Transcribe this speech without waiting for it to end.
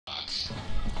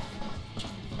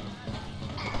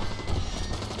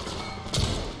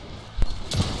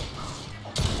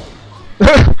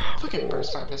Fucking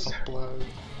burst by missile blow.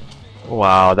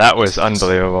 Wow, that was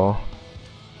unbelievable.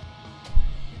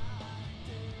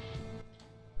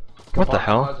 What the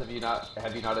hell? Have you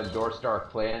not endorsed our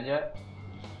clan yet?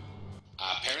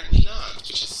 Apparently not,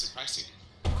 which is surprising.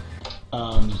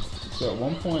 So at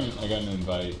one point I got an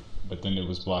invite, but then it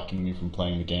was blocking me from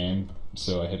playing the game,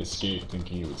 so I hit escape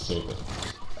thinking it would save it.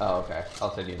 Oh, okay.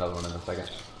 I'll send you another one in a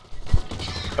second.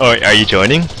 Oh, are you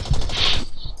joining?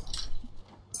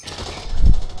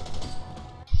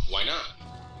 Why not?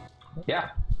 Yeah.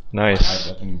 I Nice.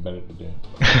 have nothing better to do. Do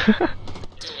it.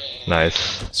 Nice.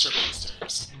 Circle these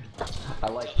terms. I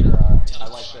like the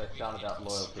sound of that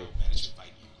loyalty. Management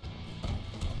bite you.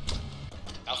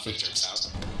 I'll figure it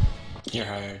out. You're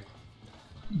hired.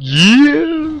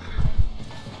 Yeah.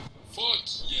 Fuck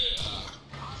yeah!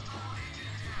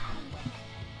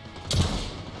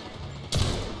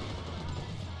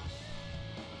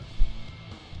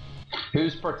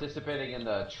 Who's participating in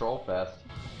the Troll Fest?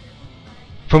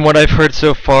 From what I've heard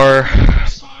so far,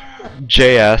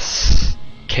 JS,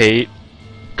 Kate,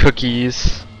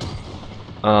 Cookies,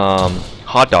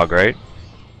 Hot Dog, right?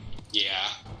 Yeah.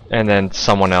 And then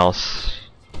someone else.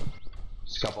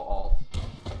 Just a couple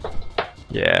alts.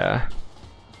 Yeah.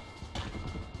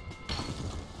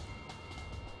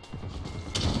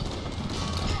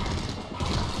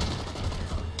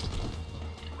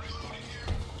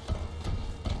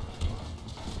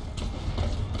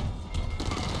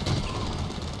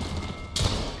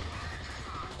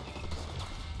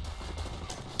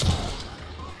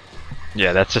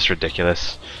 Yeah, that's just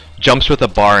ridiculous. Jumps with a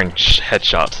bar and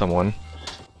headshot someone.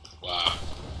 Wow.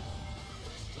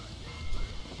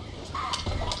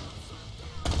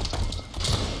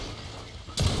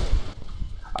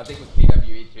 I think with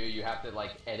PWE too, you have to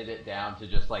like edit it down to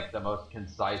just like the most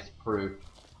concise proof,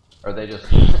 or they just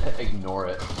ignore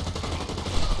it.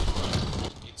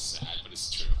 It's sad, but it's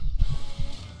true.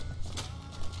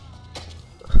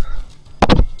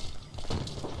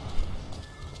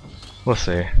 We'll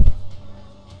see.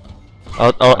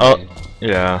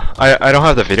 Yeah. I don't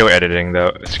have the video editing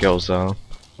though skills though,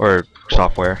 or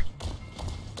software.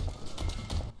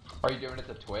 Are you doing it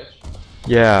to Twitch?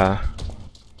 Yeah.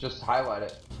 Just highlight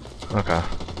it. Okay.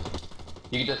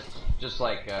 You can just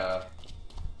like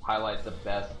highlight the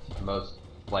best, most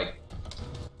like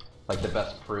the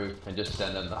best proof, and just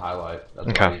send them the highlight. That's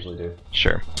what I usually do.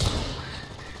 Sure.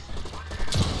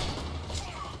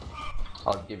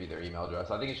 I'll give you their email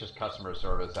address. I think it's just customer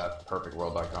service at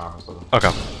perfectworld.com or something. Okay.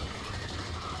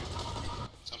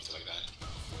 Something like that.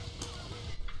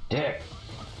 Dick.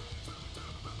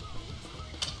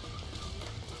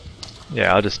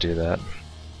 Yeah, I'll just do that.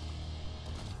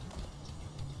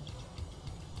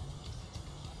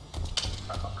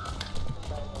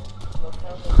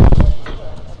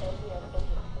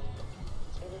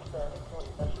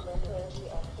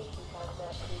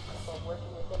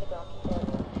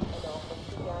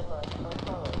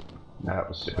 That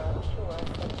was super.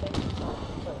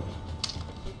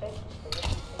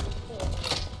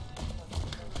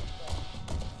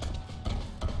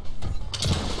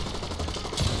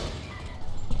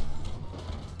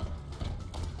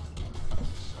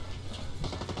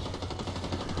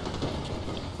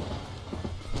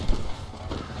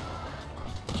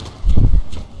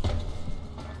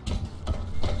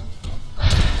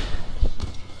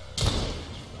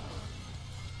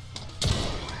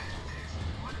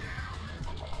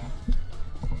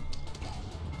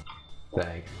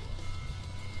 Thanks.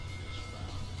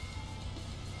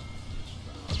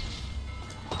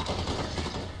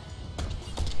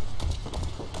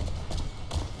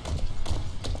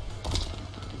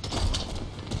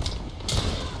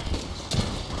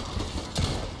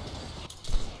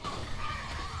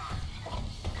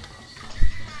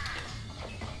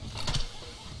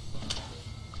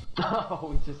 Oh,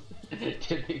 we just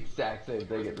did the exact same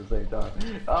thing at the same time.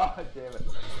 Oh, damn it.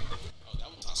 Oh, that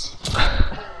was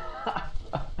awesome.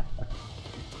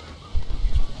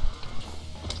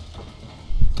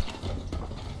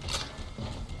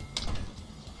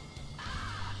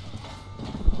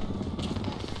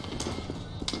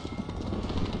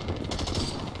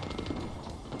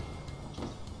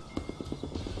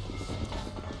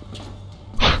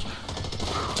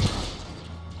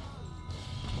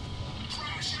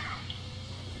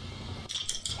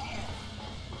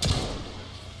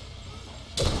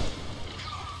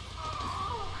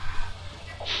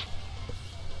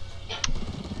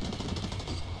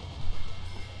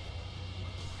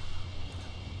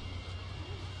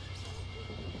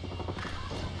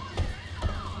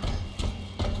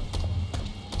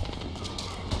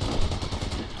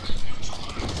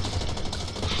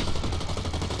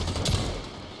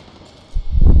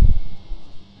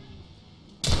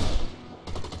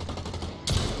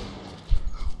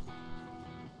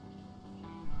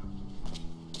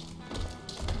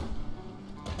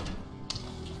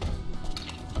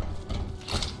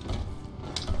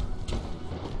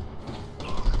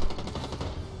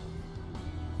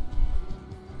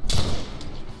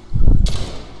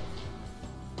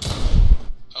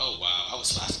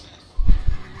 was last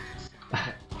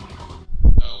man.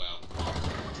 Oh well.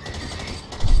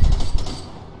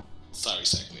 Sorry,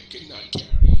 Cycling, could not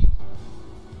carry.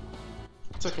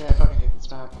 It's okay, I fucking hate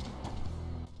this map.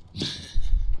 Yeah,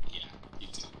 you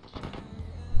do.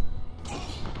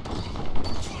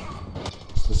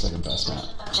 It's the second best map.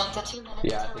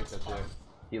 Yeah, I think so too.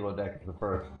 Helo deck is the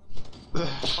first.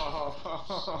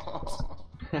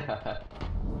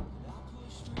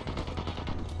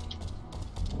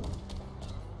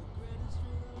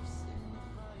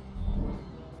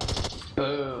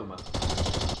 Boom.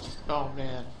 Oh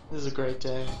man, this is a great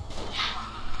day.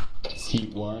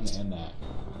 Heat 1 and that.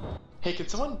 Hey, can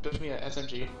someone build me an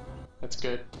SMG? That's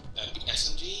good.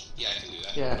 SMG? Yeah, I can do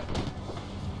that. Yeah.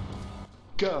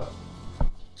 Go.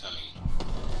 Coming.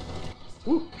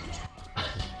 Woo.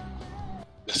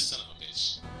 The son of a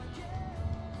bitch.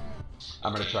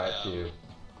 I'm gonna Okay, try it too.